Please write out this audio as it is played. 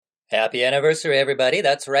Happy anniversary, everybody.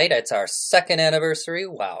 That's right, it's our second anniversary.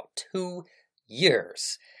 Wow, 2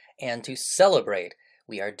 years. And to celebrate,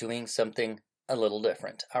 we are doing something a little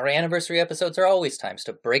different. Our anniversary episodes are always times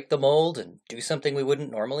to break the mold and do something we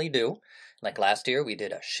wouldn't normally do. Like last year, we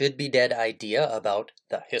did a Should Be Dead idea about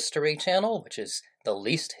the History Channel, which is the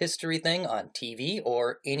least history thing on TV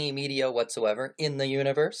or any media whatsoever in the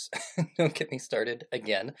universe. Don't get me started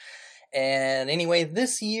again. And anyway,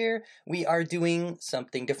 this year we are doing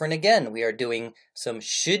something different again. We are doing some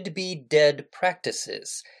Should Be Dead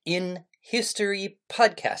practices in history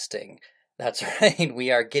podcasting. That's right,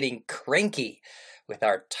 we are getting cranky with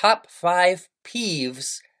our top 5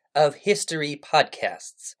 peeves of history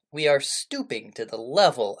podcasts. We are stooping to the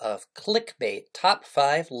level of clickbait top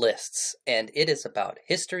 5 lists, and it is about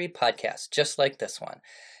history podcasts just like this one.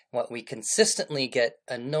 What we consistently get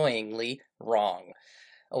annoyingly wrong.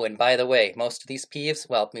 Oh, and by the way, most of these peeves,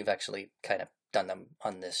 well, we've actually kind of done them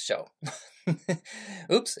on this show.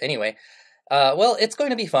 Oops, anyway. Well, it's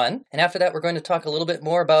going to be fun, and after that we're going to talk a little bit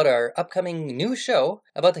more about our upcoming new show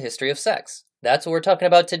about the history of sex. That's what we're talking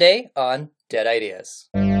about today on Dead Ideas.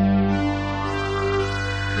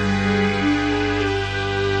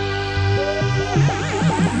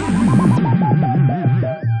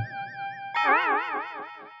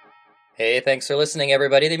 Hey, thanks for listening,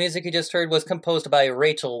 everybody. The music you just heard was composed by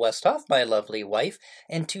Rachel Westhoff, my lovely wife,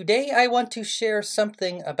 and today I want to share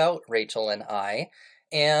something about Rachel and I,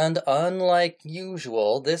 and unlike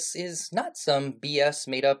usual, this is not some BS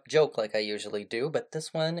made-up joke like I usually do, but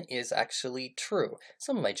this one is actually true.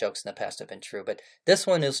 Some of my jokes in the past have been true, but this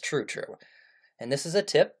one is true. And this is a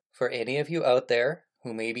tip for any of you out there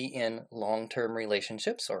who may be in long-term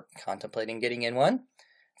relationships or contemplating getting in one.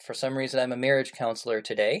 For some reason, I'm a marriage counselor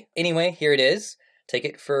today. Anyway, here it is. Take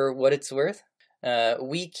it for what it's worth.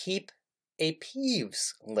 We keep a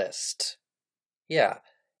peeves list. Yeah,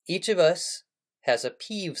 each of us has a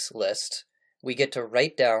peeves list. We get to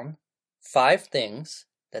write down 5 things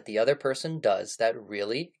that the other person does that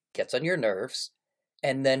really gets on your nerves,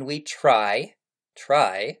 and then we try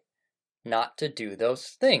not to do those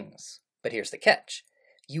things. But here's the catch.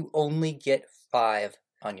 You only get 5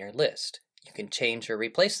 on your list. You can change or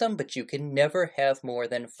replace them, but you can never have more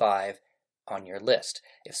than 5 on your list.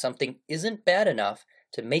 If something isn't bad enough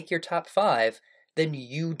to make your top 5, then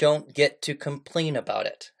you don't get to complain about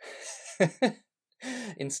it.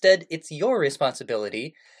 Instead, it's your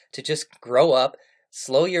responsibility to just grow up,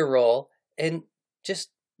 slow your roll, and just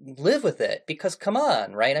live with it. Because come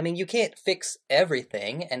on, right? I mean, you can't fix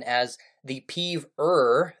everything, and as the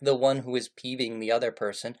peever, the one who is peeving the other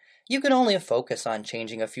person, you can only focus on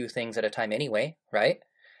changing a few things at a time anyway, right?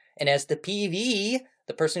 And as the peevee,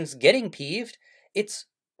 the person who's getting peeved, it's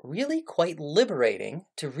really quite liberating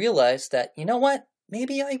to realize that, you know what,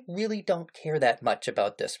 maybe I really don't care that much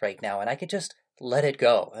about this right now, and I could just let it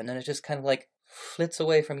go, and then it just kind of like flits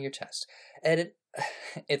away from your chest. And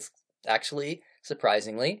it's actually,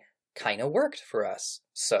 surprisingly, kind of worked for us.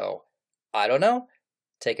 So, I don't know,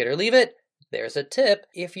 take it or leave it. There's a tip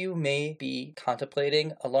if you may be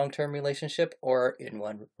contemplating a long-term relationship or in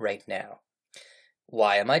one right now.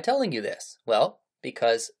 Why am I telling you this? Well,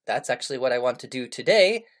 because that's actually what I want to do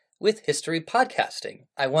today with history podcasting.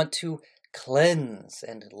 I want to cleanse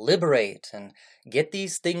and liberate and get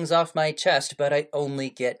these things off my chest, but I only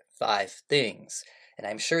get 5 things. And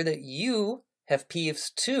I'm sure that you have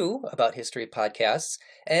peeves too about history podcasts,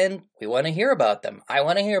 and we want to hear about them. I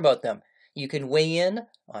want to hear about them. You can weigh in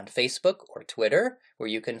on Facebook or Twitter, where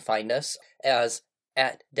you can find us as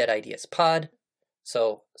 @DeadIdeasPod.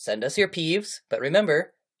 So send us your peeves, but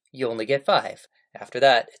remember, you only get 5. After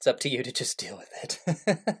that, it's up to you to just deal with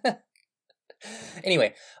it.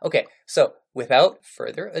 Anyway, okay, so without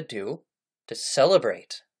further ado, to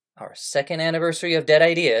celebrate our second anniversary of Dead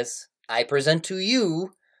Ideas, I present to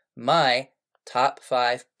you my top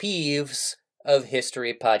 5 peeves of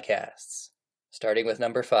history podcasts, starting with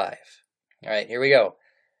number 5. All right, here we go.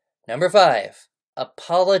 Number 5,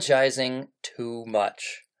 apologizing too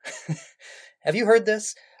much. Have you heard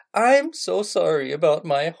this? I'm so sorry about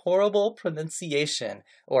my horrible pronunciation.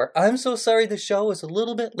 Or, I'm so sorry the show was a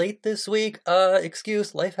little bit late this week.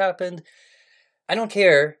 Excuse, life happened. I don't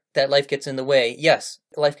care that life gets in the way. Yes,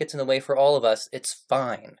 life gets in the way for all of us. It's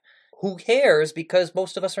fine. Who cares? Because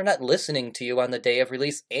most of us are not listening to you on the day of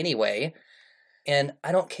release anyway. And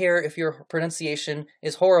I don't care if your pronunciation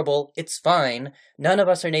is horrible, it's fine. None of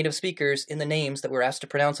us are native speakers in the names that we're asked to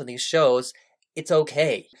pronounce on these shows. It's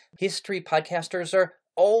okay. History podcasters are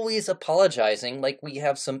always apologizing like we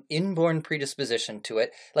have some inborn predisposition to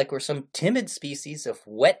it, like we're some timid species of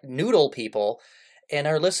wet noodle people, And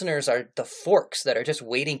our listeners are the forks that are just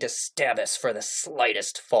waiting to stab us for the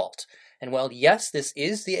slightest fault. And while, yes, this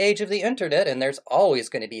is the age of the internet, and there's always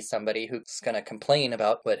going to be somebody who's going to complain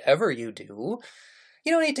about whatever you do,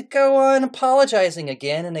 you don't need to go on apologizing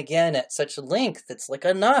again and again at such length. It's like,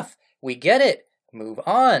 enough. We get it. Move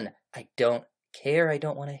on. I don't care. I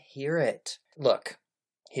don't want to hear it. Look,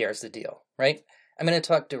 here's the deal, right? I'm going to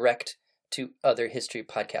talk direct to other history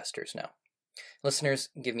podcasters now. Listeners,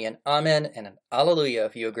 give me an amen and an alleluia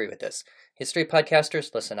if you agree with this. History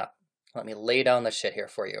podcasters, listen up. Let me lay down the shit here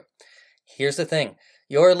for you. Here's the thing.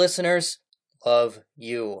 Your listeners love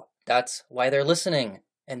you. That's why they're listening.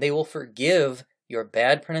 And they will forgive your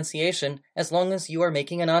bad pronunciation as long as you are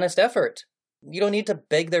making an honest effort. You don't need to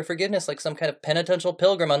beg their forgiveness like some kind of penitential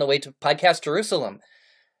pilgrim on the way to Podcast Jerusalem.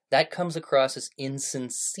 That comes across as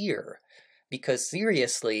insincere. Because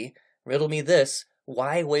seriously, riddle me this,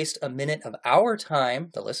 why waste a minute of our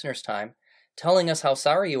time, the listener's time, telling us how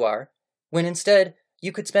sorry you are, when instead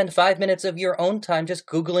you could spend 5 minutes of your own time just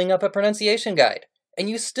Googling up a pronunciation guide? And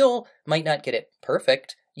you still might not get it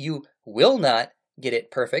perfect. You will not get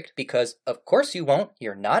it perfect because, of course you won't.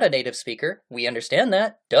 You're not a native speaker. We understand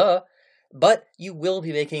that. Duh. But you will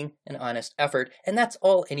be making an honest effort, and that's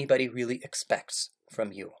all anybody really expects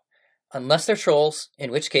from you. Unless they're trolls,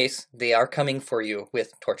 in which case they are coming for you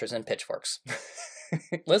with torches and pitchforks.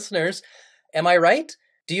 Listeners, am I right?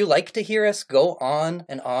 Do you like to hear us go on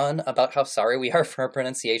and on about how sorry we are for our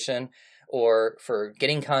pronunciation or for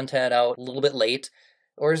getting content out a little bit late?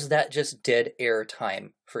 Or is that just dead air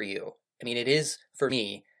time for you? I mean, it is for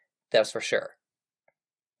me, that's for sure.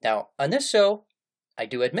 Now, on this show, I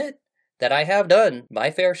do admit that I have done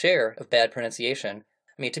my fair share of bad pronunciation.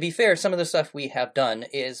 I mean, to be fair, some of the stuff we have done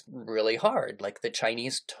is really hard, like the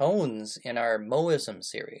Chinese tones in our Moism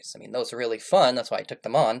series. I mean, those are really fun, that's why I took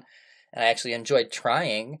them on, and I actually enjoyed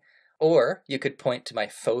trying. Or you could point to my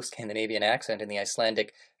faux Scandinavian accent in the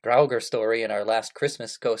Icelandic Draugr story in our last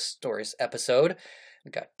Christmas Ghost Stories episode.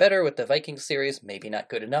 We got better with the Viking series, maybe not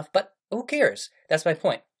good enough, but who cares? That's my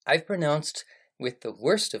point. I've pronounced with the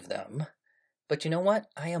worst of them, but you know what?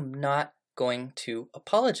 I am not going to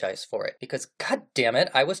apologize for it because, god damn it,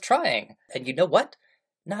 I was trying. And you know what?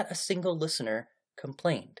 Not a single listener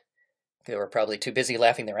complained. They were probably too busy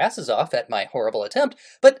laughing their asses off at my horrible attempt,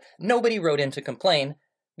 but nobody wrote in to complain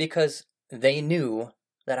because they knew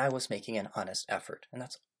that I was making an honest effort. And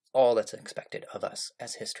that's all that's expected of us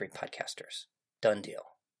as history podcasters. Done deal.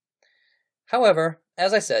 However,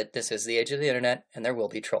 as I said, this is the age of the internet and there will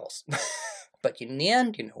be trolls. But in the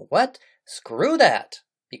end, you know what? Screw that.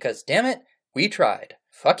 Because, damn it, we tried.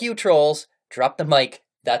 Fuck you, trolls. Drop the mic.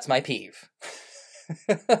 That's my peeve.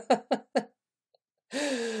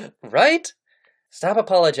 Right? Stop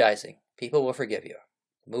apologizing. People will forgive you.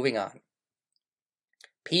 Moving on.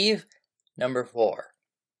 Peeve number 4.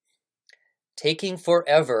 Taking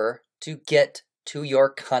forever to get to your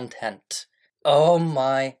content. Oh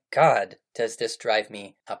my god, does this drive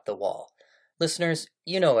me up the wall. Listeners,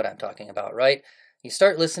 you know what I'm talking about, right? You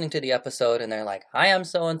start listening to the episode and they're like, hi, I'm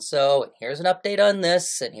so-and-so, and here's an update on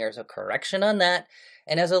this, and here's a correction on that.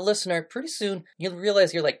 And as a listener, pretty soon you'll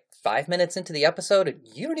realize you're like 5 minutes into the episode and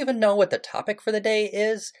you don't even know what the topic for the day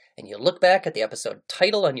is. And you look back at the episode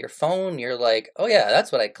title on your phone, you're like, oh yeah,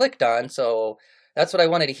 that's what I clicked on, so that's what I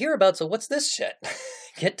wanted to hear about, so what's this shit?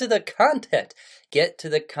 Get to the content. Get to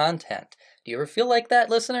the content. Do you ever feel like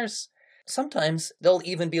that, listeners? Sometimes they'll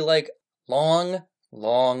even be like long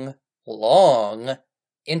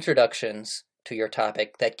introductions to your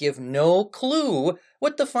topic that give no clue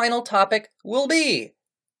what the final topic will be.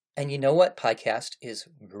 And you know what podcast is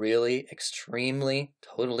really extremely,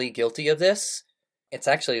 totally guilty of this? It's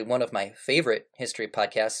actually one of my favorite history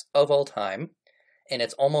podcasts of all time. And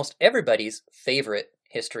it's almost everybody's favorite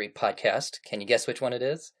history podcast. Can you guess which one it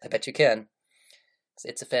is? I bet you can.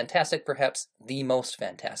 It's a fantastic, perhaps the most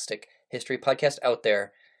fantastic history podcast out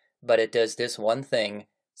there, but it does this one thing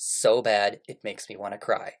so bad it makes me want to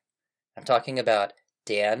cry. I'm talking about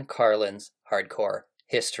Dan Carlin's Hardcore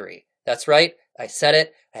History. That's right, I said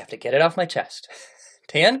it, I have to get it off my chest.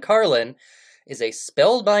 Dan Carlin is a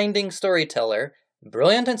spellbinding storyteller,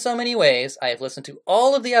 brilliant in so many ways. I have listened to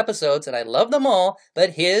all of the episodes and I love them all,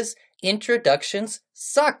 but his introductions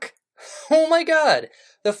suck. Oh my god,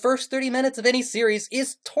 the first 30 minutes of any series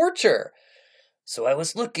is torture. So I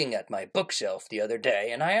was looking at my bookshelf the other day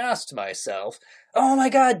and I asked myself, oh my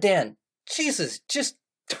god, Dan, Jesus, just,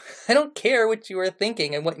 I don't care what you were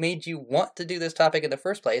thinking and what made you want to do this topic in the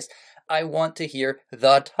first place. I want to hear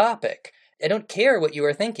the topic. I don't care what you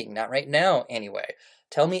are thinking, not right now anyway.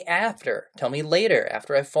 Tell me after. Tell me later,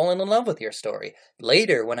 after I've fallen in love with your story.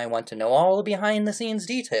 Later, when I want to know all the behind-the-scenes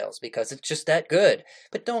details, because it's just that good.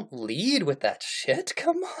 But don't lead with that shit.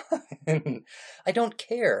 Come on. I don't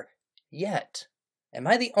care. Yet. Am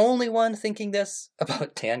I the only one thinking this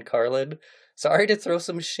about Dan Carlin? Sorry to throw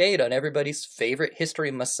some shade on everybody's favorite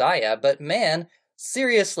history messiah, but man,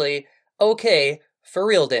 seriously, okay, for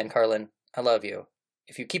real, Dan Carlin, I love you.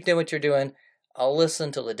 If you keep doing what you're doing, I'll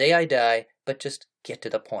listen till the day I die, but just get to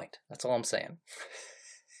the point. That's all I'm saying.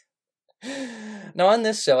 Now, on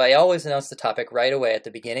this show, I always announce the topic right away at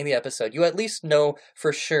the beginning of the episode. You at least know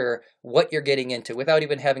for sure what you're getting into without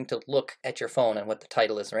even having to look at your phone and what the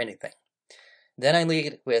title is or anything. Then I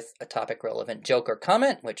lead with a topic-relevant joke or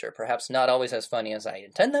comment, which are perhaps not always as funny as I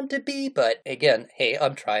intend them to be, but again, hey,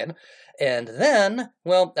 I'm trying. And then,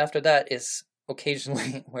 well, after that is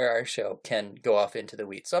occasionally where our show can go off into the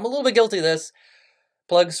weeds. So I'm a little bit guilty of this.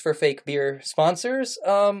 Plugs for fake beer sponsors.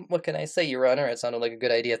 What can I say, Your Honor? It sounded like a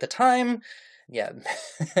good idea at the time. Yeah.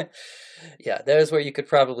 Yeah, there's where you could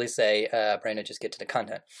probably say, Brandon, just get to the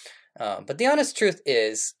content. But the honest truth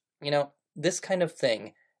is, this kind of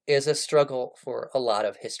thing is a struggle for a lot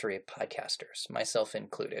of history podcasters, myself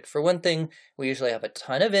included. For one thing, we usually have a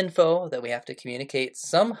ton of info that we have to communicate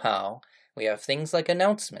somehow. We have things like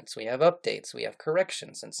announcements, we have updates, we have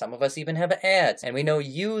corrections, and some of us even have ads. And we know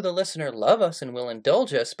you, the listener, love us and will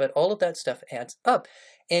indulge us, but all of that stuff adds up.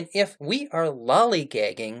 And if we are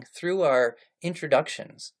lollygagging through our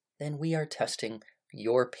introductions, then we are testing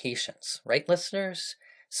your patience, right, listeners?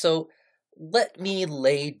 So let me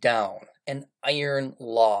lay down an iron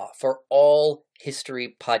law for all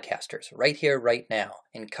history podcasters right here, right now,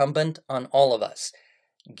 incumbent on all of us.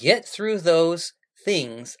 Get through those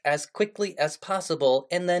things as quickly as possible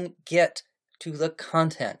and then get to the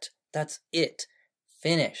content. That's it.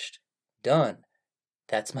 Finished. Done.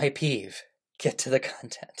 That's my peeve. Get to the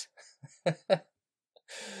content.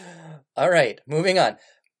 All right, moving on.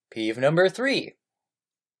 Peeve number 3.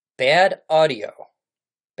 Bad audio.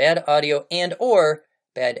 Bad audio and or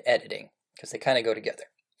bad editing, because they kind of go together.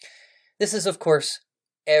 This is, of course,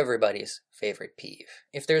 everybody's favorite peeve.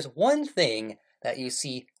 If there's one thing that you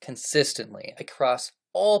see consistently across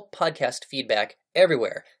all podcast feedback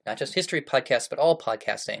everywhere, not just history podcasts, but all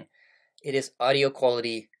podcasting, it is audio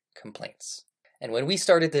quality complaints. And when we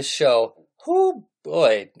started this show, oh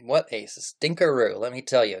boy, what a stinkeroo, let me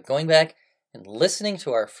tell you. Going back and listening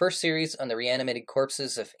to our first series on the reanimated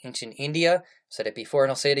corpses of ancient India, I've said it before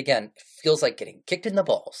and I'll say it again, it feels like getting kicked in the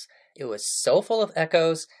balls. It was so full of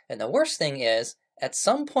echoes, and the worst thing is, at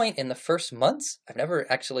some point in the first months, I've never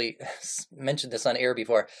actually mentioned this on air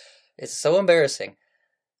before, it's so embarrassing.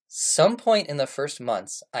 Some point in the first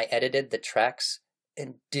months, I edited the tracks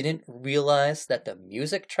and didn't realize that the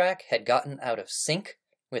music track had gotten out of sync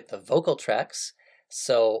with the vocal tracks.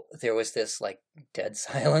 So there was this dead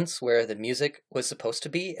silence where the music was supposed to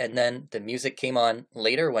be, and then the music came on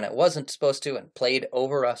later when it wasn't supposed to and played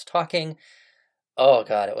over us talking. Oh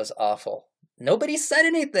God, it was awful. Nobody said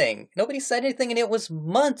anything, and it was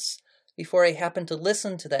months before I happened to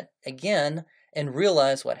listen to that again and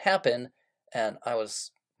realize what happened, and I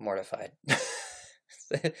was mortified.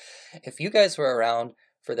 If you guys were around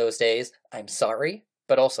for those days, I'm sorry,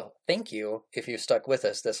 but also thank you if you stuck with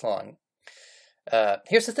us this long.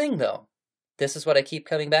 Here's the thing, though. This is what I keep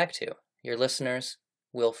coming back to. Your listeners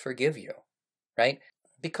will forgive you, right?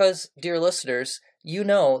 Because, dear listeners, you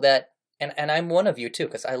know that, and I'm one of you too,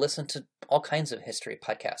 because I listen to all kinds of history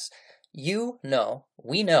podcasts. You know,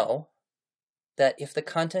 we know, that if the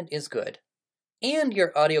content is good, and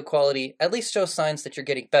your audio quality at least shows signs that you're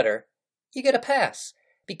getting better, you get a pass.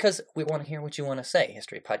 Because we want to hear what you want to say,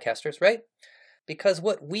 history podcasters, right? Because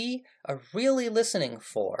what we are really listening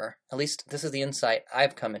for, at least this is the insight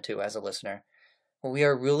I've come into as a listener, what we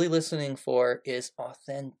are really listening for is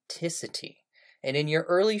authenticity. And in your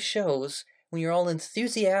early shows, when you're all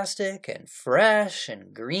enthusiastic and fresh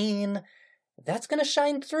and green, that's going to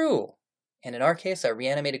shine through. And in our case, our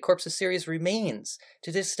Reanimated Corpses series remains,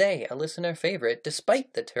 to this day, a listener favorite,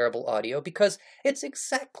 despite the terrible audio, because it's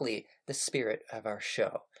exactly the spirit of our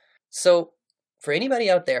show. So, for anybody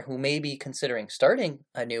out there who may be considering starting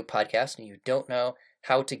a new podcast and you don't know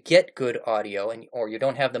how to get good audio, or you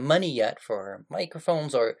don't have the money yet for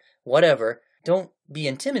microphones or whatever, don't be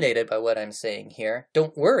intimidated by what I'm saying here.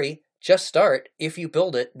 Don't worry, just start. If you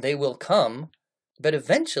build it, they will come. But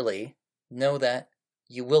eventually, know that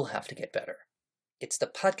you will have to get better. It's the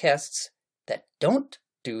podcasts that don't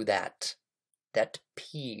do that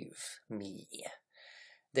peeve me.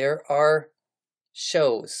 There are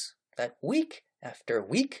shows that week after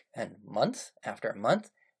week and month after month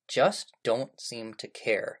just don't seem to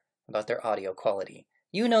care about their audio quality.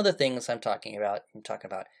 You know the things I'm talking about. I'm talking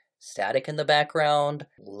about static in the background,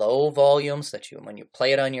 low volumes that when you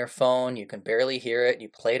play it on your phone, you can barely hear it. You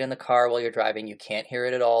play it in the car while you're driving, you can't hear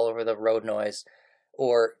it at all over the road noise.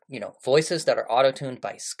 Or, voices that are auto-tuned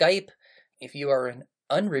by Skype. If you are an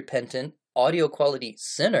unrepentant audio quality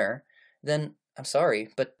sinner, then I'm sorry,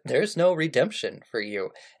 but there's no redemption for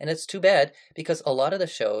you. And it's too bad, because a lot of the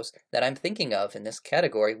shows that I'm thinking of in this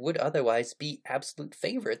category would otherwise be absolute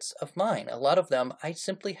favorites of mine. A lot of them I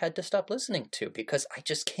simply had to stop listening to because I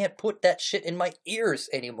just can't put that shit in my ears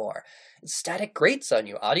anymore. Static grates on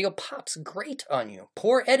you. Audio pops great on you.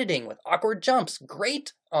 Poor editing with awkward jumps,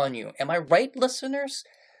 great on you. Am I right, listeners?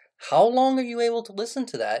 How long are you able to listen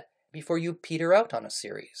to that before you peter out on a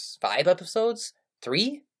series? 5 episodes?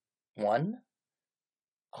 3? 1?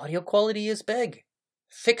 Audio quality is big.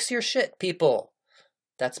 Fix your shit, people.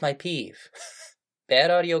 That's my peeve. Bad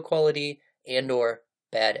audio quality and or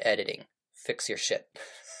bad editing. Fix your shit.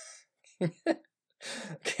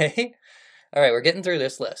 Okay? All right, we're getting through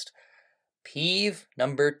this list. Peeve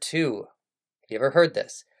number 2. Have you ever heard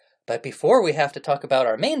this? But before we have to talk about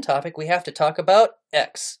our main topic, we have to talk about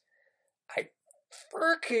X. I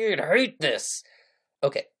freaking hate this.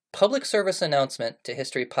 Okay. Public service announcement to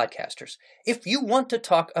history podcasters. If you want to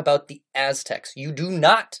talk about the Aztecs, you do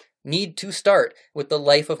not need to start with the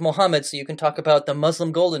life of Muhammad so you can talk about the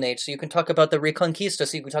Muslim Golden Age, so you can talk about the Reconquista,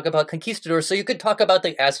 so you can talk about conquistadors, so you can talk about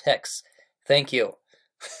the Aztecs. Thank you.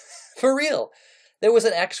 For real. There was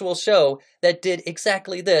an actual show that did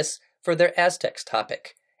exactly this for their Aztecs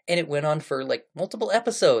topic. And it went on for multiple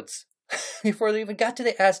episodes before they even got to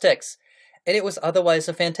the Aztecs. And it was otherwise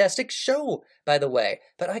a fantastic show, by the way.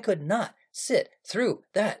 But I could not sit through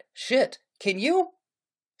that shit. Can you?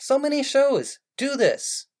 So many shows do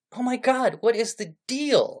this. Oh my God, what is the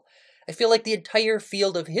deal? I feel like the entire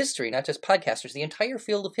field of history, not just podcasters, the entire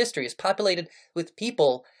field of history is populated with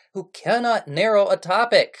people who cannot narrow a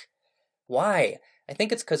topic. Why? I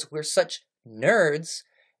think it's because we're such nerds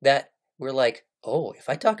that we're like, oh, if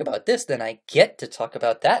I talk about this, then I get to talk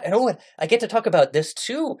about that. And oh, I get to talk about this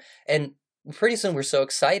too. And pretty soon we're so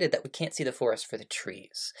excited that we can't see the forest for the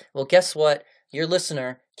trees. Well, guess what? Your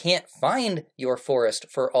listener can't find your forest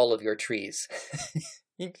for all of your trees.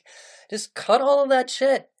 Just cut all of that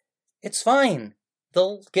shit. It's fine.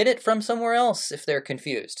 They'll get it from somewhere else if they're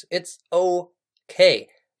confused. It's okay.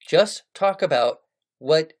 Just talk about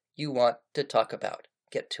what you want to talk about.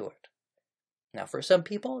 Get to it. Now, for some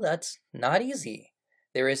people, that's not easy.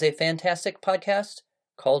 There is a fantastic podcast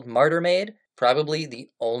called Martyrmade. Probably the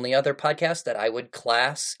only other podcast that I would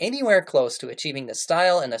class anywhere close to achieving the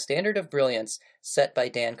style and the standard of brilliance set by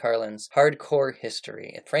Dan Carlin's Hardcore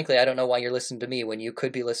History. And frankly, I don't know why you're listening to me when you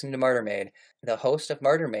could be listening to Martyrmade. The host of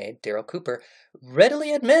Martyrmade, Daryl Cooper,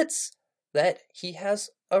 readily admits that he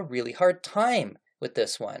has a really hard time with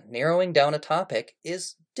this one. Narrowing down a topic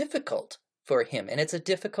is difficult for him, and it's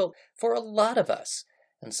difficult for a lot of us.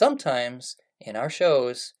 And sometimes in our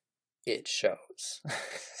shows, it shows.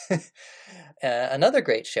 Another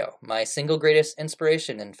great show, my single greatest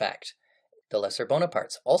inspiration, in fact, The Lesser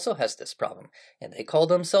Bonapartes, also has this problem, and they call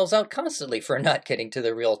themselves out constantly for not getting to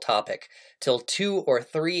the real topic till 2 or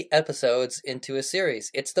 3 episodes into a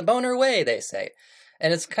series. It's the boner way, they say,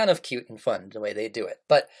 and it's kind of cute and fun the way they do it.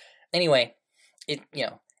 But anyway,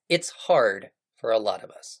 it's hard for a lot of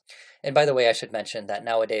us. And by the way, I should mention that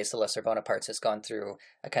nowadays The Lesser Bonapartes has gone through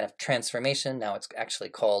a kind of transformation. Now it's actually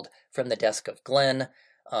called From the Desk of Glenn.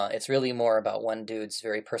 It's really more about one dude's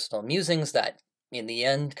very personal musings that, in the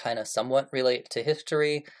end, kind of somewhat relate to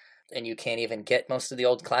history. And you can't even get most of the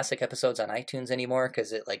old classic episodes on iTunes anymore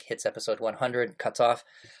because it hits episode 100 and cuts off.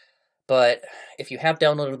 But if you have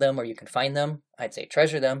downloaded them or you can find them, I'd say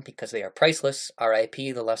treasure them because they are priceless.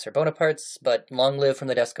 R.I.P. The Lesser Bonapartes, but long live From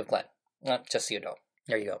the Desk of Glenn. Just so you know.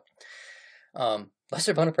 There you go.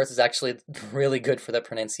 Lesser Bonapartes is actually really good for the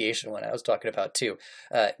pronunciation one I was talking about too.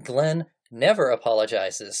 Glenn never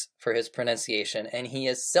apologizes for his pronunciation, and he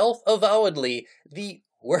is self-avowedly the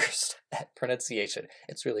worst at pronunciation.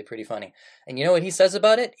 It's really pretty funny. And you know what he says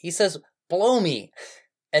about it? He says, blow me.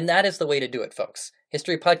 And that is the way to do it, folks.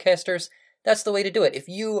 History podcasters, that's the way to do it. If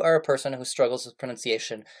you are a person who struggles with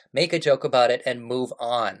pronunciation, make a joke about it and move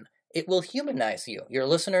on. It will humanize you. Your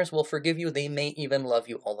listeners will forgive you. They may even love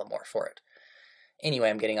you all the more for it. Anyway,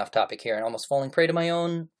 I'm getting off topic here and almost falling prey to my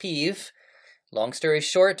own peeve. Long story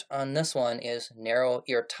short on this one is narrow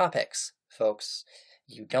your topics, folks.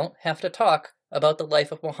 You don't have to talk about the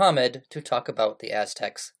life of Muhammad to talk about the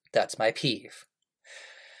Aztecs. That's my peeve.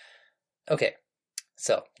 Okay,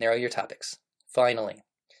 so narrow your topics. Finally,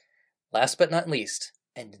 last but not least,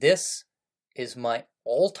 and this is my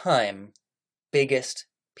all-time biggest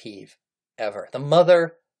peeve ever. The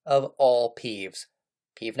mother of all peeves.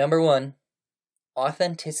 Peeve number 1,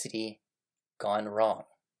 authenticity gone wrong.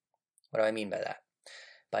 What do I mean by that?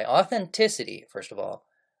 By authenticity, first of all,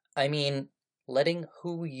 I mean letting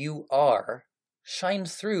who you are shine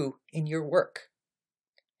through in your work.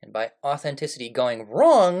 And by authenticity going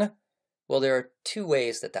wrong, well, there are 2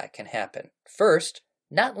 ways that can happen. First,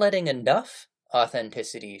 not letting enough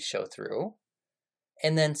authenticity show through.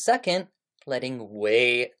 And then second, letting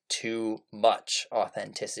way too much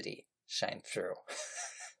authenticity shine through.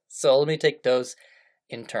 So let me take those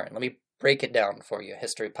in turn. Let me break it down for you,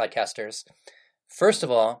 history podcasters. First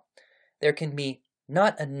of all, there can be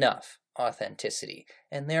not enough authenticity,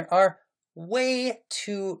 and there are way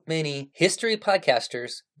too many history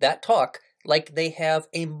podcasters that talk like they have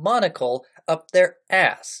a monocle up their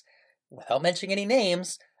ass. Without mentioning any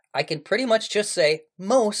names, I can pretty much just say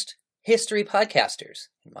most history podcasters,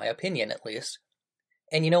 in my opinion at least.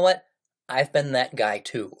 And you know what? I've been that guy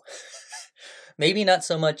too. Maybe not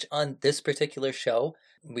so much on this particular show.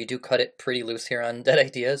 We do cut it pretty loose here on Dead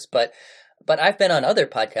Ideas, but I've been on other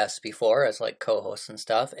podcasts before as like co-hosts and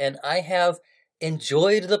stuff, and I have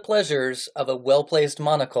enjoyed the pleasures of a well-placed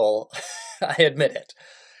monocle. I admit it.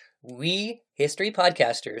 We history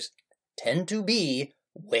podcasters tend to be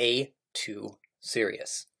way too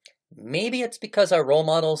serious. Maybe it's because our role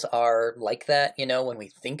models are like that. When we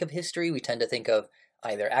think of history, we tend to think of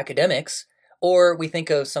either academics or we think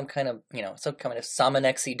of some kind of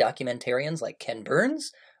Somanexy documentarians like Ken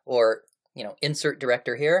Burns or, insert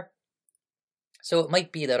director here. So it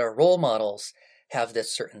might be that our role models have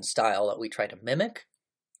this certain style that we try to mimic.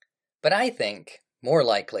 But I think, more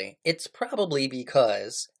likely, it's probably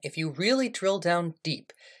because if you really drill down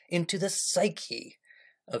deep into the psyche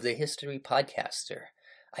of the history podcaster,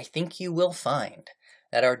 I think you will find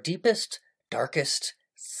that our deepest, darkest,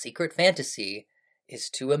 secret fantasy is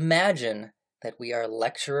to imagine that we are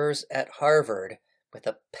lecturers at Harvard with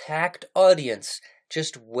a packed audience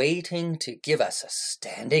just waiting to give us a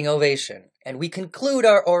standing ovation. And we conclude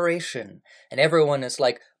our oration, and everyone is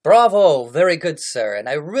like, "Bravo, very good, sir, and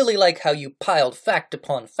I really like how you piled fact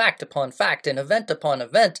upon fact upon fact and event upon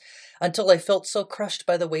event until I felt so crushed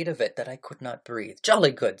by the weight of it that I could not breathe.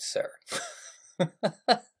 Jolly good, sir."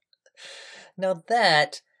 Now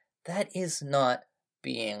that is not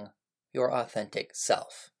being your authentic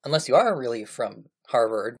self. Unless you are really from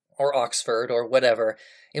Harvard or Oxford or whatever,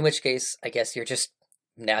 in which case I guess you're just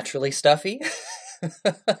naturally stuffy.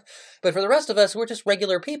 But for the rest of us, we're just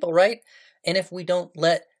regular people, right? And if we don't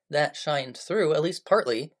let that shine through, at least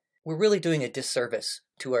partly, we're really doing a disservice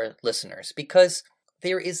to our listeners because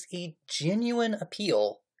there is a genuine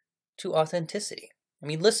appeal to authenticity. I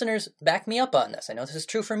mean, listeners, back me up on this. I know this is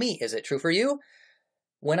true for me. Is it true for you?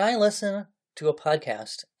 When I listen to a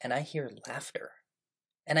podcast and I hear laughter,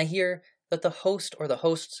 and I hear that the host or the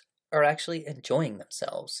hosts are actually enjoying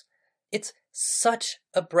themselves, it's such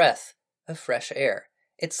a breath of fresh air.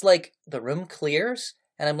 It's like the room clears,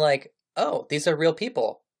 and I'm like, oh, these are real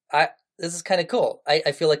people. This is kind of cool.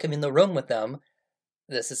 I feel like I'm in the room with them.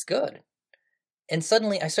 This is good. And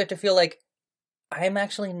suddenly I start to feel like I'm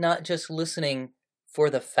actually not just listening for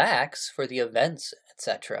the facts, for the events,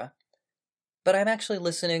 etc., but I'm actually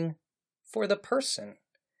listening for the person.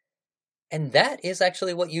 And that is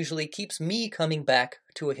actually what usually keeps me coming back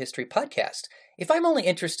to a history podcast. If I'm only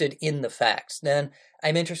interested in the facts, then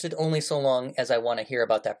I'm interested only so long as I want to hear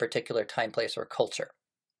about that particular time, place, or culture.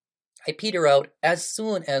 I peter out as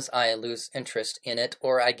soon as I lose interest in it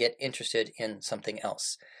or I get interested in something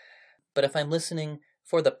else. But if I'm listening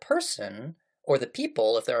for the person or the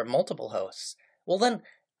people, if there are multiple hosts, well then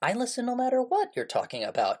I listen no matter what you're talking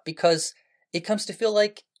about because it comes to feel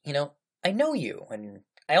like, I know you and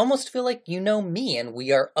I almost feel like you know me and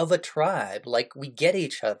we are of a tribe, like we get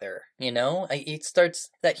each other, It starts,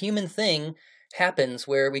 that human thing happens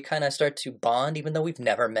where we kind of start to bond even though we've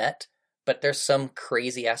never met, but there's some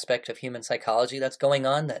crazy aspect of human psychology that's going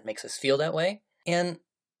on that makes us feel that way. And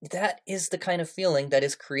that is the kind of feeling that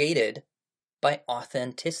is created by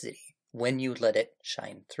authenticity when you let it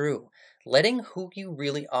shine through. Letting who you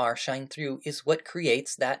really are shine through is what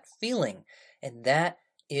creates that feeling. And that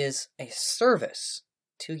is a service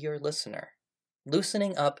to your listener.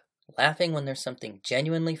 Loosening up, laughing when there's something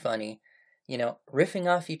genuinely funny, riffing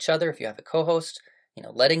off each other if you have a co-host,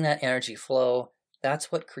 letting that energy flow.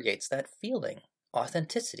 That's what creates that feeling,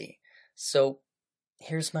 authenticity. So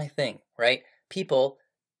here's my thing, right? People,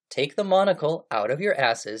 take the monocle out of your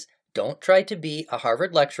asses. Don't try to be a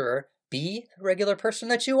Harvard lecturer. Be the regular person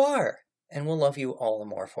that you are, and we'll love you all the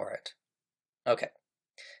more for it. Okay.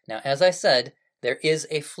 Now, as I said, there is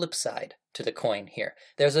a flip side to the coin here.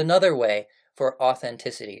 There's another way for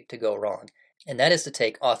authenticity to go wrong, and that is to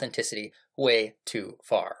take authenticity way too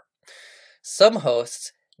far. Some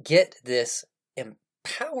hosts get this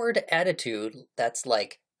empowered attitude that's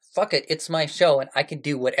like, fuck it, it's my show and I can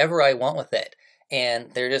do whatever I want with it.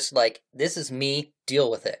 And they're just like, this is me,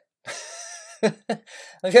 deal with it.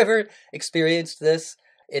 Have you ever experienced this?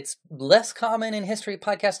 It's less common in history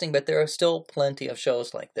podcasting, but there are still plenty of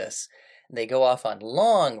shows like this. They go off on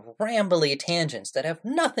long, rambly tangents that have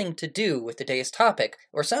nothing to do with today's topic,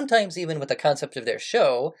 or sometimes even with the concept of their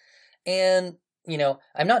show. And,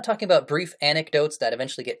 I'm not talking about brief anecdotes that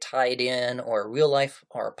eventually get tied in, or real life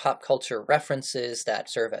or pop culture references that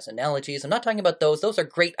serve as analogies. I'm not talking about those. Those are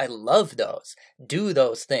great. I love those. Do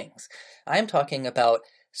those things. I'm talking about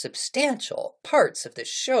substantial parts of the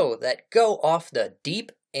show that go off the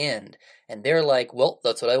deep end, and they're like, well,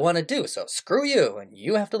 that's what I want to do, so screw you, and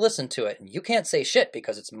you have to listen to it, and you can't say shit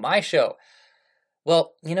because it's my show.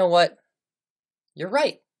 Well, you know what? You're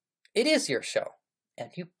right. It is your show,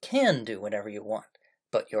 and you can do whatever you want,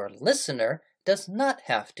 but your listener does not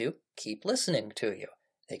have to keep listening to you.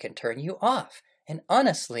 They can turn you off, and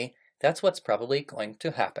honestly, that's what's probably going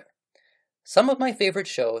to happen. Some of my favorite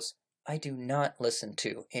shows I do not listen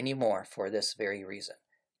to anymore for this very reason.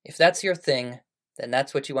 If that's your thing, then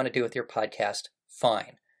that's what you want to do with your podcast,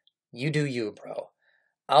 fine. You do you, bro.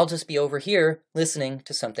 I'll just be over here listening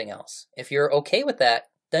to something else. If you're okay with that,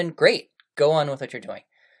 then great. Go on with what you're doing.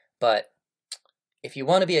 But if you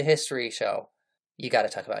want to be a history show, you got to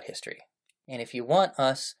talk about history. And if you want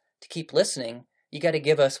us to keep listening, you got to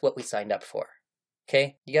give us what we signed up for.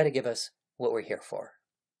 Okay? You got to give us what we're here for.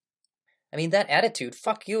 I mean, that attitude,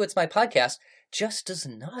 fuck you, it's my podcast, just does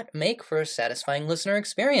not make for a satisfying listener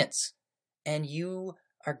experience. And you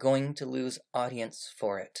are going to lose audience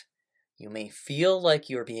for it. You may feel like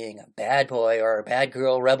you're being a bad boy or a bad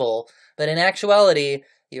girl rebel, but in actuality,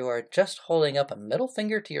 you are just holding up a middle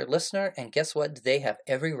finger to your listener, and guess what? They have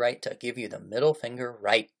every right to give you the middle finger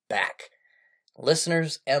right back.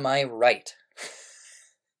 Listeners, am I right?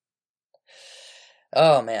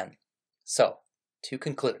 Oh man. So, to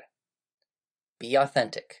conclude, be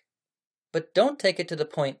authentic, but don't take it to the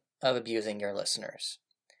point of abusing your listeners.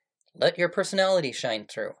 Let your personality shine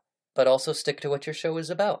through, but also stick to what your show is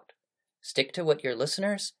about. Stick to what your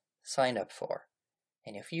listeners signed up for.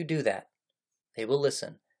 And if you do that, they will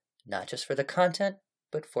listen, not just for the content,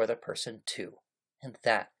 but for the person too. And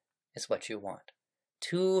that is what you want.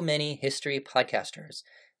 Too many history podcasters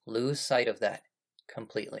lose sight of that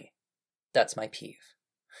completely. That's my peeve.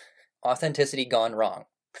 Authenticity gone wrong.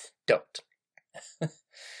 Don't.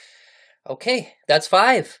 Okay, that's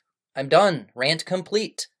 5. I'm done. Rant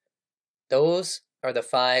complete. Those are the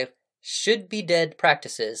 5 should-be-dead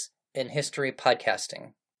practices in history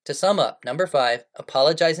podcasting. To sum up, number 5,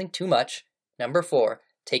 apologizing too much. Number 4,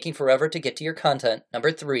 taking forever to get to your content.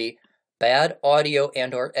 Number 3, bad audio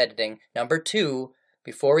and or editing. Number 2,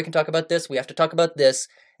 before we can talk about this, we have to talk about this.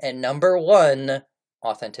 And number 1,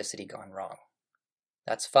 authenticity gone wrong.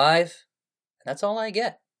 That's 5, and that's all I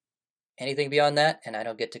get. Anything beyond that, and I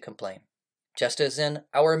don't get to complain. Just as in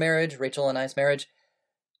our marriage, Rachel and I's marriage,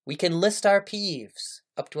 we can list our peeves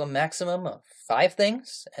up to a maximum of 5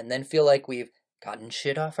 things, and then feel like we've gotten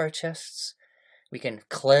shit off our chests. We can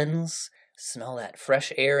cleanse, smell that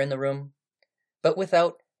fresh air in the room, but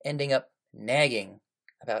without ending up nagging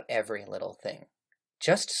about every little thing.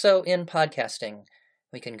 Just so in podcasting,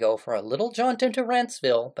 we can go for a little jaunt into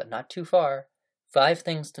Rantsville, but not too far. 5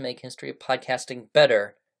 things to make history of podcasting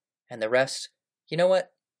better, and the rest, you know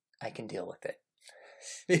what? I can deal with it.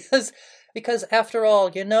 Because after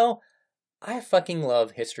all, I fucking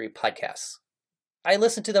love history podcasts. I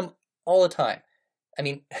listen to them all the time. I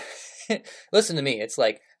mean, listen to me. It's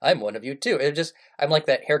like, I'm one of you too. I'm like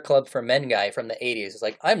that hair club for men guy from the 80s. It's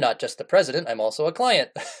like, I'm not just the president, I'm also a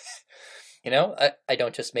client. I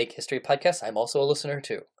don't just make history podcasts, I'm also a listener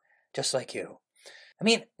too. Just like you. I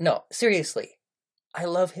mean, no, seriously. I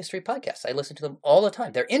love history podcasts. I listen to them all the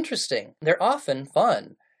time. They're interesting. They're often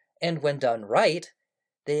fun. And when done right,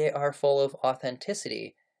 they are full of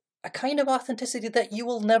authenticity. A kind of authenticity that you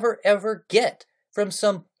will never ever get from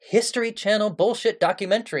some History Channel bullshit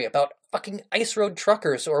documentary about fucking ice road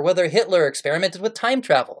truckers or whether Hitler experimented with time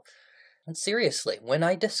travel. And seriously, when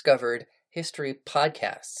I discovered history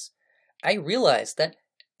podcasts, I realized that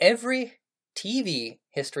every TV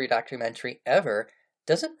history documentary ever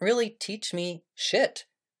doesn't really teach me shit.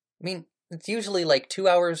 I mean, it's usually like 2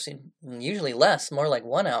 hours, usually less, more like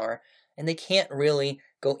 1 hour, and they can't really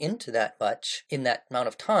go into that much in that amount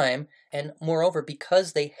of time. And moreover,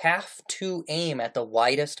 because they have to aim at the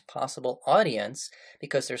widest possible audience,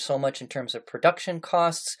 because there's so much in terms of production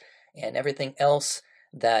costs and everything else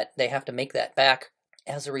that they have to make that back.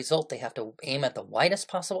 As a result, they have to aim at the widest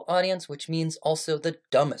possible audience, which means also the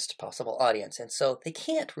dumbest possible audience. And so they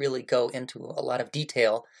can't really go into a lot of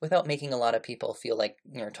detail without making a lot of people feel like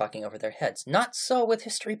you're talking over their heads. Not so with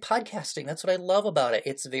history podcasting. That's what I love about it.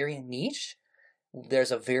 It's very niche.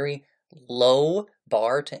 There's a very low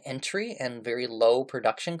bar to entry and very low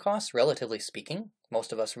production costs, relatively speaking.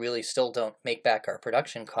 Most of us really still don't make back our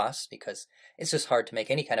production costs because it's just hard to make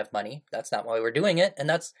any kind of money. That's not why we're doing it, and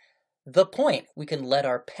that's the point. We can let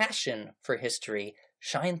our passion for history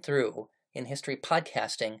shine through in history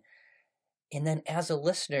podcasting, and then as a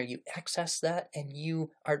listener, you access that and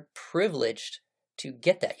you are privileged to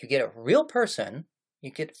get that. You get a real person, you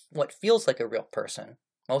get what feels like a real person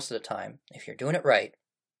most of the time, if you're doing it right,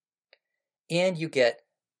 and you get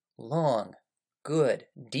long, good,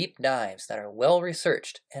 deep dives that are well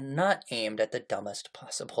researched and not aimed at the dumbest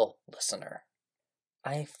possible listener.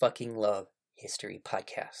 I fucking love history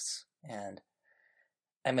podcasts, and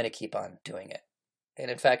I'm going to keep on doing it. And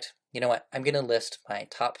in fact, you know what? I'm going to list my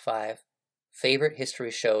top 5 favorite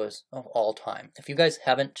history shows of all time. If you guys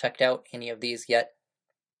haven't checked out any of these yet,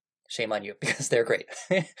 shame on you, because they're great.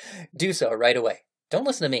 Do so right away. Don't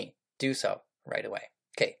listen to me. Do so right away.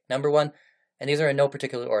 Okay, number 1, and these are in no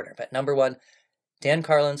particular order, but number 1, Dan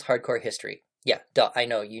Carlin's Hardcore History. Yeah, duh, I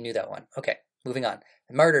know, you knew that one. Okay, moving on.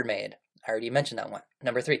 Murder Maid. I already mentioned that one.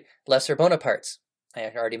 Number 3, Lesser Bonapartes.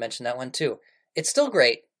 I already mentioned that one too. It's still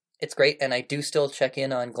great. It's great, and I do still check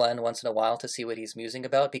in on Glenn once in a while to see what he's musing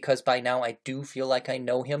about, because by now I do feel like I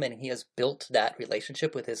know him, and he has built that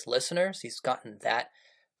relationship with his listeners. He's gotten that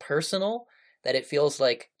personal that it feels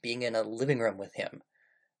like being in a living room with him,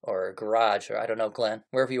 or a garage, or I don't know, Glenn,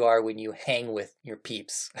 wherever you are when you hang with your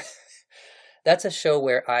peeps. That's a show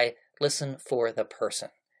where I listen for the person,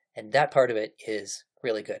 and that part of it is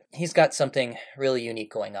really good. He's got something really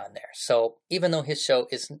unique going on there. So even though his show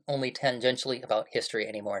is only tangentially about history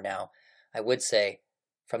anymore now, I would say,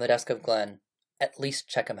 from the desk of Glenn, at least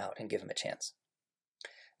check him out and give him a chance.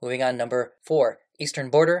 Moving on, number 4, Eastern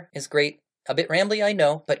Border is great. A bit rambly, I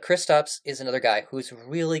know, but Kristaps is another guy who's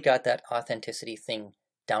really got that authenticity thing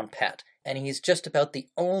down pat. And he's just about the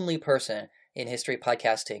only person in history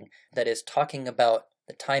podcasting that is talking about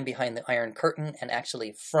the time behind the Iron Curtain and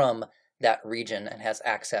actually from that region and has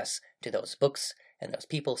access to those books and those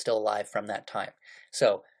people still alive from that time.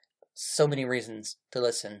 So many reasons to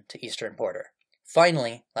listen to Eastern Border.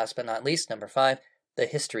 Finally, last but not least, number 5, The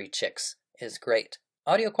History Chicks is great.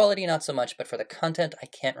 Audio quality, not so much, but for the content, I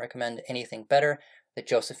can't recommend anything better. The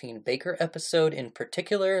Josephine Baker episode in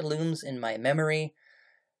particular looms in my memory.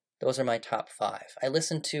 Those are my top 5. I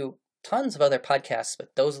listen to tons of other podcasts,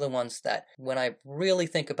 but those are the ones that, when I really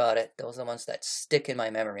think about it, those are the ones that stick in my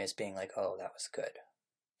memory as being like, oh, that was good.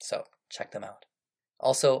 So check them out.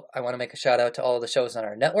 Also, I want to make a shout out to all of the shows on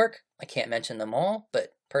our network. I can't mention them all,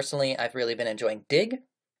 but personally, I've really been enjoying Dig.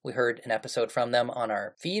 We heard an episode from them on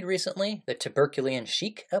our feed recently, the Tuberculian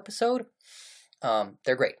Chic episode.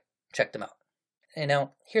 They're great. Check them out. And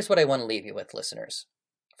now, here's what I want to leave you with, listeners,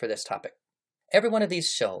 for this topic. Every one of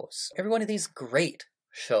these shows, every one of these great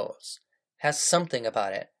shows, has something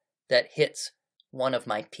about it that hits one of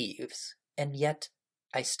my peeves, and yet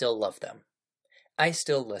I still love them. I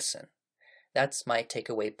still listen. That's my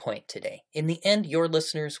takeaway point today. In the end, your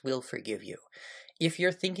listeners will forgive you. If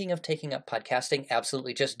you're thinking of taking up podcasting,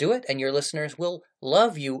 absolutely just do it, and your listeners will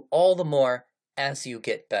love you all the more as you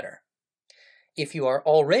get better. If you are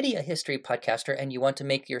already a history podcaster and you want to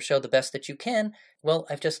make your show the best that you can, well,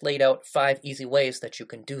 I've just laid out 5 easy ways that you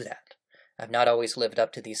can do that. I've not always lived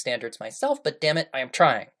up to these standards myself, but damn it, I am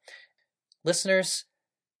trying. Listeners,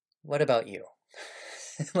 what about you?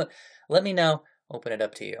 Let me now open it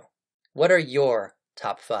up to you. What are your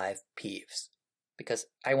top 5 peeves? Because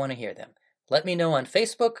I want to hear them. Let me know on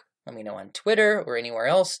Facebook, let me know on Twitter, or anywhere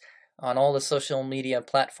else. On all the social media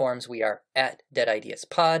platforms, we are at Dead Ideas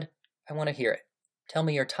Pod. I want to hear it. Tell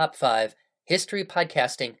me your top 5 history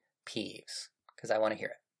podcasting peeves, because I want to hear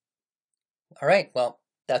it. All right, well,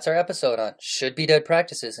 that's our episode on Should Be Dead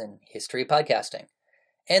Practices in History Podcasting.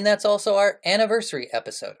 And that's also our anniversary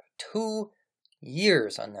episode. 2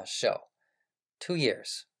 years on this show. 2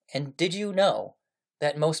 years. And did you know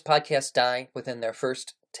that most podcasts die within their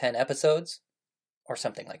first 10 episodes? Or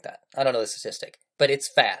something like that. I don't know the statistic, but it's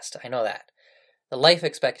fast. I know that. The life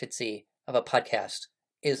expectancy of a podcast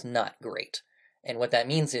is not great. And what that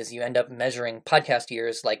means is you end up measuring podcast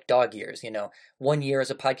years like dog years. 1 year as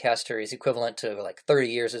a podcaster is equivalent to like 30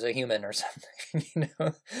 years as a human or something.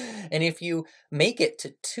 And if you make it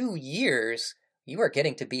to 2 years, you are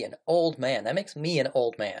getting to be an old man. That makes me an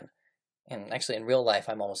old man. And actually, in real life,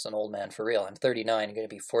 I'm almost an old man for real. I'm 39 and going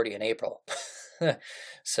to be 40 in April.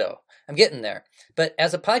 So I'm getting there. But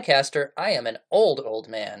as a podcaster, I am an old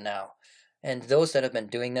man now. And those that have been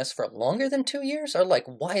doing this for longer than 2 years are like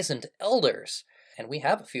wizened elders. And we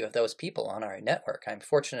have a few of those people on our network. I'm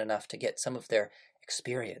fortunate enough to get some of their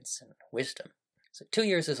experience and wisdom. So 2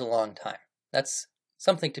 years is a long time. That's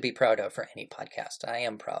something to be proud of for any podcast. I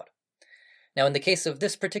am proud. Now, in the case of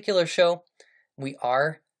this particular show, we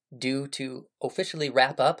are due to officially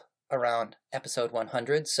wrap up around episode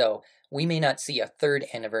 100, so we may not see a third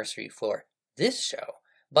anniversary for this show.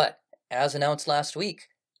 But as announced last week,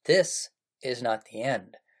 this is not the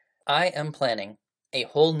end. I am planning a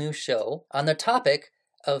whole new show on the topic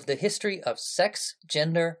of the history of sex,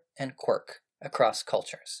 gender, and quirk across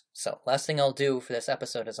cultures. So last thing I'll do for this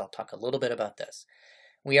episode is I'll talk a little bit about this.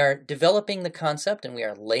 We are developing the concept and we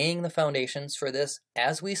are laying the foundations for this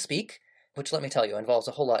as we speak, which, let me tell you, involves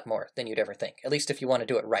a whole lot more than you'd ever think, at least if you want to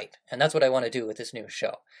do it right. And that's what I want to do with this new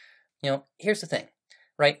show. Here's the thing,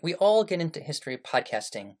 right? We all get into history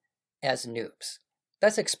podcasting as noobs.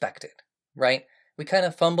 That's expected, right? We kind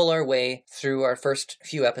of fumble our way through our first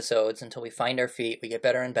few episodes until we find our feet, we get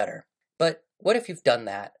better and better. But what if you've done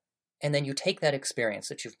that, and then you take that experience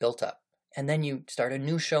that you've built up, and then you start a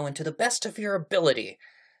new show and to the best of your ability,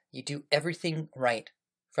 you do everything right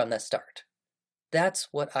from the start. That's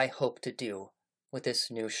what I hope to do with this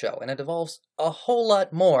new show, and it involves a whole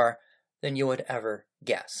lot more than you would ever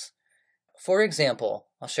guess. For example,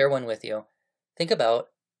 I'll share one with you. Think about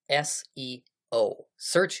SEO,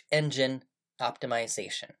 search engine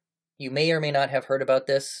optimization. You may or may not have heard about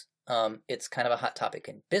this. It's kind of a hot topic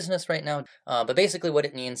in business right now. But basically what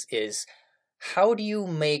it means is, how do you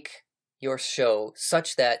make your show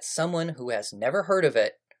such that someone who has never heard of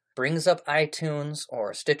it brings up iTunes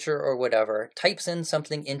or Stitcher or whatever, types in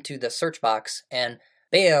something into the search box, and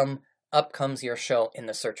bam, up comes your show in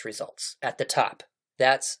the search results at the top.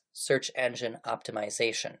 That's search engine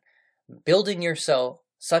optimization. Building your show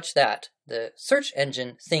such that the search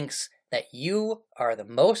engine thinks that you are the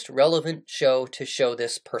most relevant show to show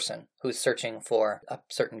this person who's searching for a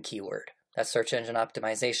certain keyword. That's search engine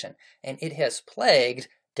optimization. And it has plagued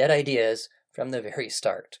Dead Ideas from the very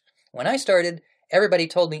start. When I started, everybody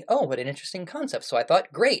told me, oh, what an interesting concept. So I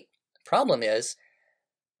thought, great. The problem is,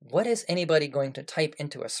 what is anybody going to type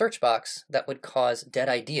into a search box that would cause Dead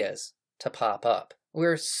Ideas to pop up?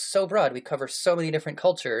 We're so broad. We cover so many different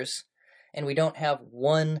cultures, and we don't have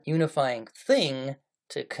one unifying thing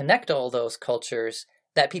to connect all those cultures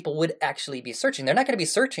that people would actually be searching. They're not going to be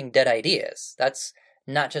searching Dead Ideas. That's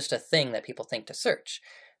not just a thing that people think to search.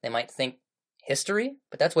 They might think history,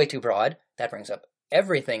 but that's way too broad. That brings up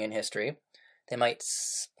everything in history. They might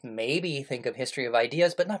maybe think of history of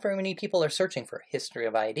ideas, but not very many people are searching for history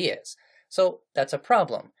of ideas. So that's a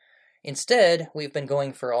problem. Instead, we've been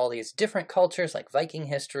going for all these different cultures like Viking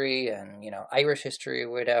history and, Irish history or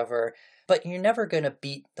whatever, but you're never going to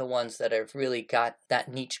beat the ones that have really got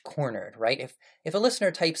that niche cornered, right? If a listener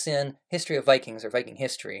types in history of Vikings or Viking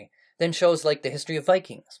history, then shows like the history of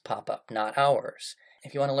Vikings pop up, not ours.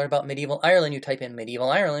 If you want to learn about medieval Ireland, you type in medieval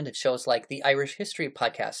Ireland, it shows like the Irish History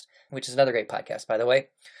podcast, which is another great podcast, by the way,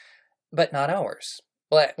 but not ours.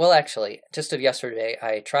 Well, actually, just of yesterday,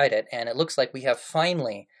 I tried it, and it looks like we have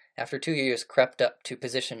finally, after 2 years, crept up to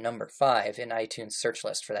position number 5 in iTunes search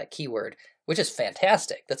list for that keyword, which is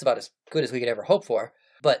fantastic. That's about as good as we could ever hope for.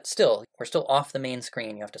 But still, we're still off the main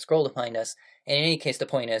screen. You have to scroll to find us. And in any case, the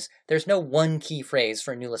point is, there's no one key phrase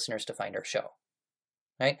for new listeners to find our show.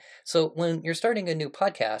 Right? So when you're starting a new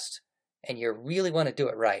podcast and you really want to do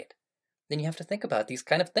it right, then you have to think about these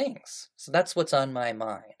kind of things. So that's what's on my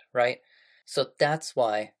mind, right? So that's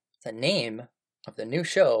why the name of the new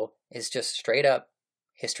show is just straight up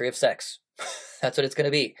History of Sex. That's what it's going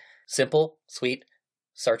to be. Simple, sweet,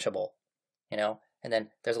 searchable, And then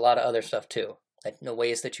there's a lot of other stuff too. Like the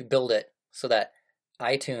ways that you build it so that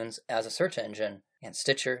iTunes as a search engine and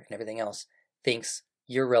Stitcher and everything else thinks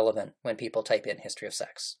you're relevant when people type in history of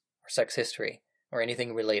sex or sex history or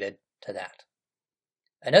anything related to that.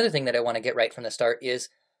 Another thing that I want to get right from the start is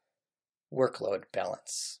workload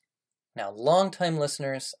balance. Now, longtime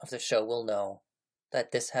listeners of the show will know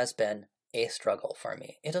that this has been a struggle for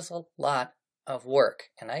me. It is a lot of work,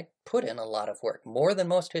 and I put in a lot of work, more than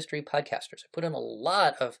most history podcasters. I put in a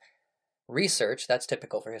lot of research, that's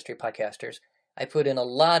typical for history podcasters. I put in a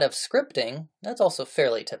lot of scripting, that's also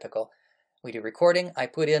fairly typical. We do recording, I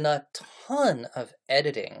put in a ton of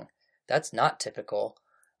editing, that's not typical.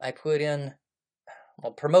 I put in,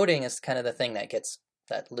 promoting is kind of the thing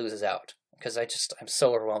that loses out, because I'm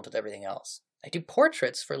so overwhelmed with everything else. I do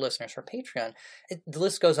portraits for listeners for Patreon. The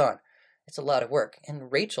list goes on. It's a lot of work.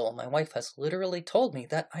 And Rachel, my wife, has literally told me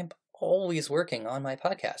that I'm always working on my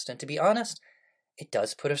podcast. And to be honest, it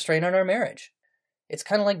does put a strain on our marriage. It's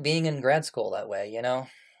kind of like being in grad school that way, you know?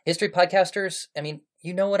 History podcasters, I mean,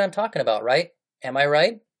 you know what I'm talking about, right? Am I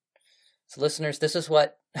right? So listeners, this is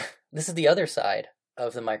the other side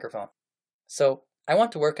of the microphone. So I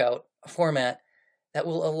want to work out a format that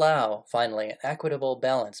will allow, finally, an equitable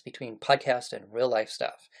balance between podcast and real life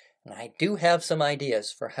stuff. And I do have some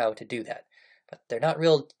ideas for how to do that, but they're not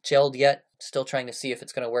real gelled yet. Still trying to see if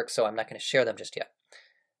it's going to work, so I'm not going to share them just yet.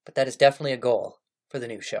 But that is definitely a goal for the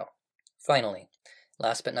new show. Finally,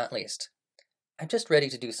 last but not least, I'm just ready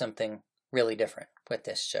to do something really different with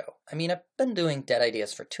this show. I mean, I've been doing Dead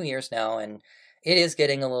Ideas for 2 years now, and it is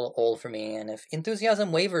getting a little old for me, and if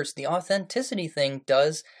enthusiasm wavers, the authenticity thing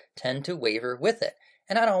does tend to waver with it,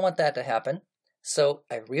 and I don't want that to happen. So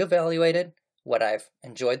I reevaluated what I've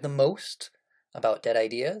enjoyed the most about Dead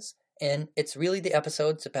Ideas, and it's really the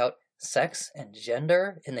episodes about sex and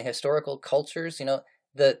gender in the historical cultures, you know,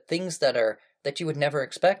 the things that you would never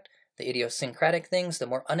expect, the idiosyncratic things, the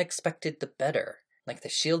more unexpected the better, like the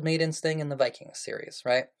Shield Maidens thing in the Vikings series,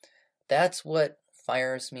 right? That's what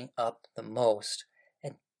fires me up the most,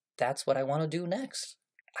 and that's what I want to do next.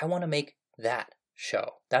 I want to make that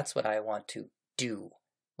show. That's what I want to do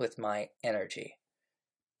with my energy.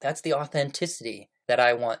 That's the authenticity that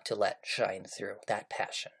I want to let shine through, that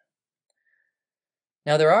passion.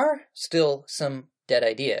 Now, there are still some dead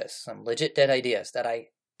ideas, some legit dead ideas that I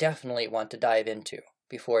definitely want to dive into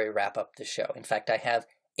before I wrap up the show. In fact, I have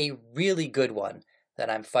a really good one that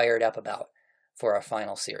I'm fired up about for our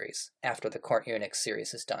final series, after the Court Eunuch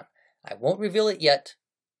series is done. I won't reveal it yet,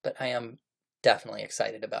 but I am definitely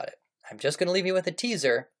excited about it. I'm just going to leave you with a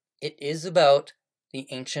teaser. It is about the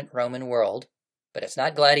ancient Roman world, but it's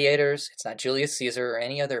not gladiators, it's not Julius Caesar, or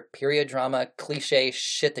any other period drama cliche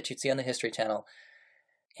shit that you'd see on the History Channel.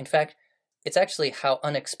 In fact, it's actually how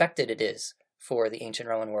unexpected it is for the ancient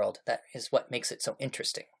Roman world that is what makes it so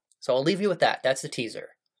interesting. So I'll leave you with that. That's the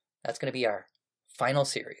teaser. That's going to be our final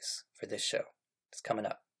series for this show. It's coming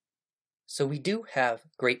up. So we do have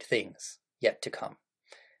great things yet to come.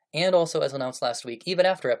 And also, as announced last week, even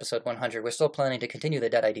after episode 100, we're still planning to continue the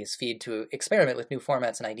Dead Ideas feed to experiment with new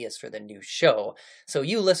formats and ideas for the new show. So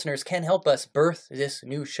you listeners can help us birth this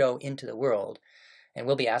new show into the world. And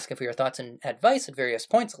we'll be asking for your thoughts and advice at various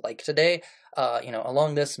points, like today,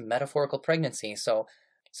 along this metaphorical pregnancy. So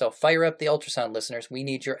fire up the ultrasound listeners. We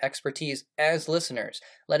need your expertise as listeners.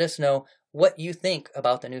 Let us know what you think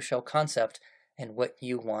about the new show concept and what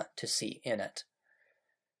you want to see in it.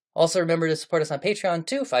 Also, remember to support us on Patreon,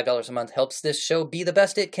 too. $5 a month helps this show be the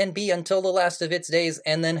best it can be until the last of its days,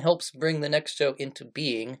 and then helps bring the next show into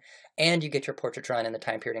being, and you get your portrait drawn in the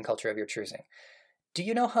time period and culture of your choosing. Do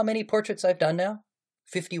you know how many portraits I've done now?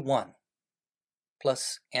 51.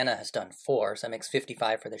 Plus, Anna has done 4, so that makes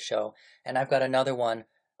 55 for the show, and I've got another one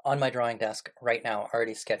on my drawing desk right now,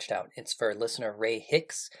 already sketched out. It's for listener Ray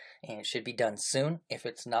Hicks, and it should be done soon. If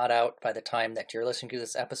it's not out by the time that you're listening to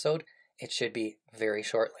this episode, it should be very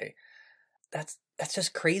shortly. That's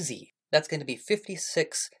just crazy. That's going to be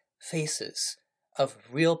 56 faces of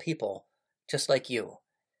real people just like you.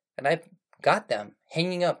 And I've got them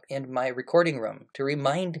hanging up in my recording room to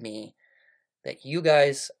remind me that you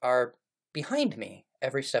guys are behind me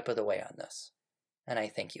every step of the way on this. And I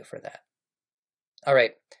thank you for that. All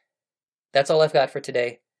right. That's all I've got for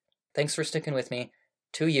today. Thanks for sticking with me.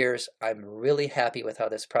 2 years. I'm really happy with how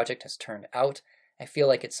this project has turned out. I feel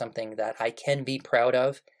like it's something that I can be proud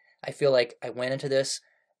of. I feel like I went into this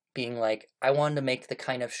being like, I wanted to make the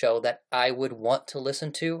kind of show that I would want to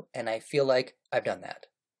listen to, and I feel like I've done that.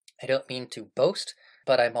 I don't mean to boast,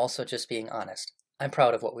 but I'm also just being honest. I'm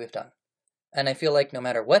proud of what we've done. And I feel like no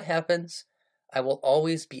matter what happens, I will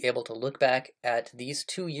always be able to look back at these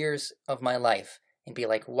 2 years of my life and be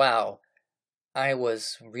like, wow, I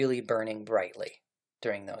was really burning brightly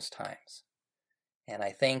during those times. And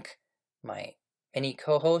I thank my many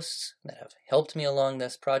co-hosts that have helped me along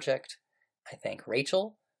this project. I thank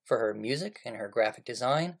Rachel for her music and her graphic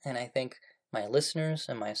design, and I thank my listeners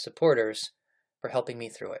and my supporters for helping me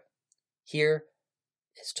through it. Here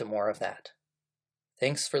is to more of that.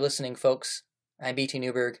 Thanks for listening, folks. I'm BT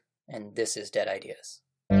Newberg, and this is Dead Ideas.